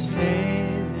is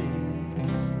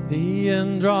failing, the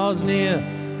end draws near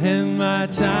and my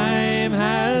time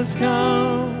has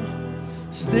come,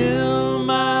 still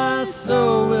my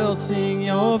soul will sing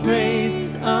Your praise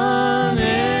unending.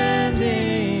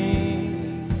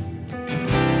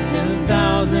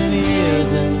 10,000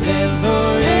 years and then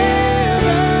forevermore.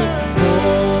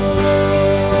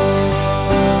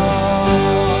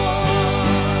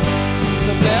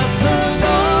 So bless the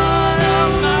Lord, oh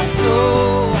my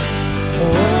soul,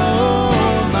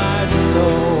 oh my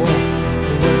soul.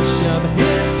 Worship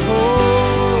His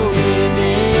holy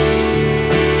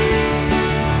name.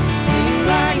 Sing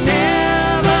like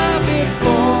never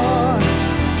before.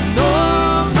 No,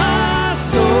 my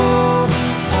soul,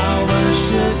 I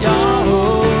worship Your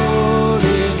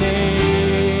holy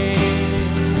name.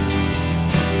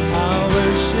 I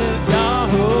worship Your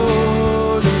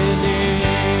holy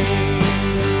name.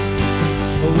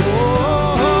 Oh,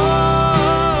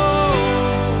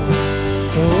 oh,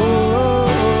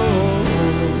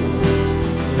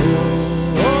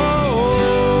 oh,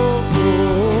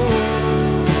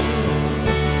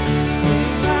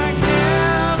 sing like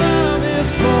never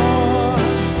before.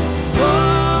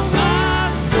 Oh,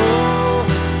 my soul,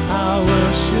 I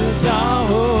worship Your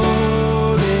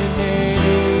holy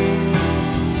name.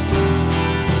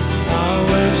 I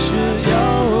worship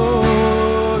Your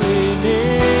holy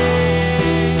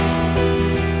name.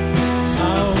 I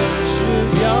worship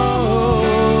Your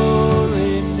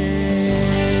holy name.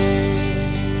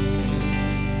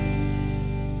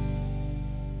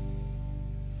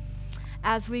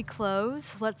 As we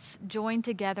close, let's join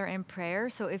together in prayer.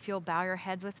 So if you'll bow your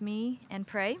heads with me and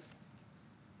pray.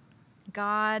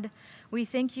 God, we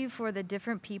thank You for the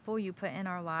different people You put in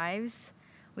our lives.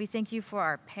 We thank You for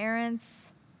our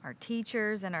parents, our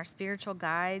teachers, and our spiritual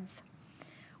guides.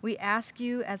 We ask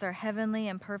You as our heavenly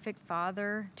and perfect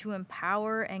Father to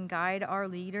empower and guide our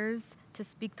leaders to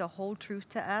speak the whole truth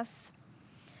to us.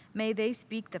 May they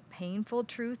speak the painful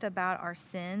truth about our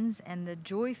sins and the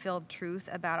joy-filled truth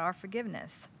about our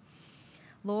forgiveness.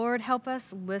 Lord, help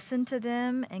us listen to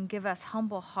them and give us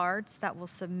humble hearts that will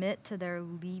submit to their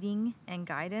leading and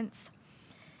guidance.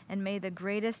 And may the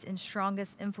greatest and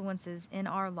strongest influences in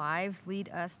our lives lead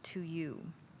us to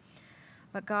You.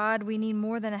 But God, we need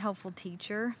more than a helpful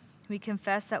teacher. We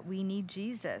confess that we need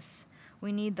Jesus.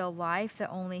 We need the life that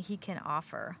only He can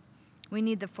offer. We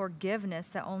need the forgiveness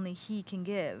that only He can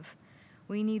give.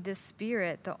 We need the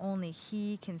Spirit that only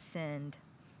He can send.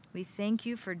 We thank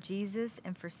You for Jesus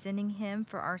and for sending Him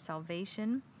for our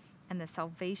salvation and the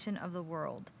salvation of the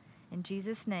world. In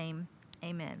Jesus' name,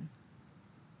 amen.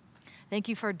 Thank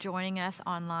you for joining us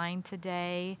online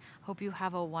today. Hope you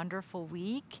have a wonderful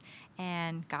week,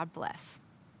 and God bless.